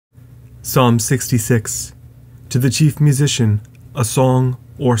Psalm 66. To the chief musician, a song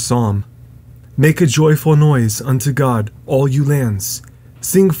or psalm. Make a joyful noise unto God, all you lands.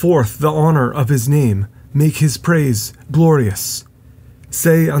 Sing forth the honor of his name. Make his praise glorious.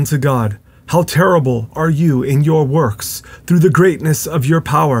 Say unto God, how terrible are you in your works! Through the greatness of your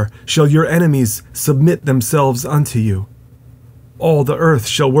power shall your enemies submit themselves unto you. All the earth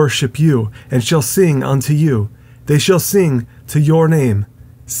shall worship you, and shall sing unto you. They shall sing to your name,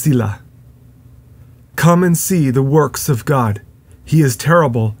 Selah. Come and see the works of God. He is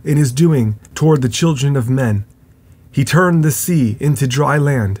terrible in his doing toward the children of men. He turned the sea into dry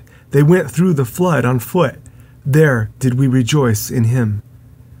land. They went through the flood on foot. There did we rejoice in him.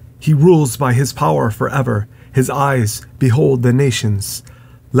 He rules by his power forever. His eyes behold the nations.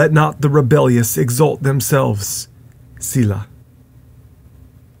 Let not the rebellious exalt themselves. Selah.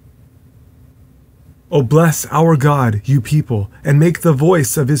 O bless our God, you people, and make the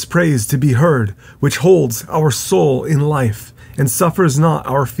voice of his praise to be heard, which holds our soul in life, and suffers not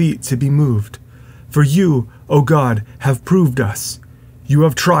our feet to be moved. For you, O God, have proved us. You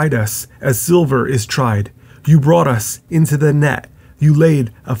have tried us as silver is tried. You brought us into the net. You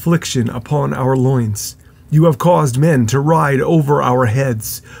laid affliction upon our loins. You have caused men to ride over our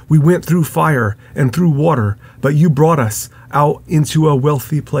heads. We went through fire and through water, but you brought us out into a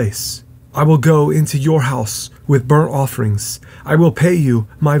wealthy place. I will go into your house with burnt offerings. I will pay you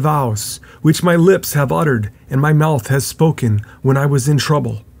my vows, which my lips have uttered, and my mouth has spoken when I was in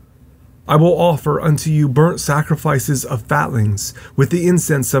trouble. I will offer unto you burnt sacrifices of fatlings, with the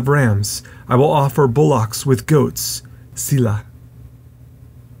incense of rams. I will offer bullocks with goats. Selah.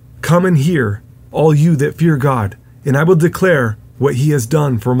 Come and hear, all you that fear God, and I will declare what he has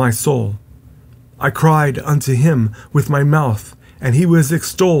done for my soul. I cried unto him with my mouth, and he was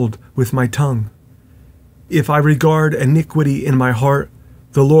extolled with my tongue. If I regard iniquity in my heart,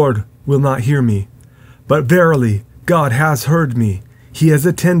 the Lord will not hear me. But verily, God has heard me. He has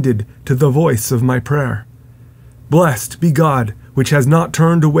attended to the voice of my prayer. Blessed be God, which has not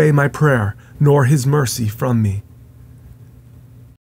turned away my prayer, nor his mercy from me.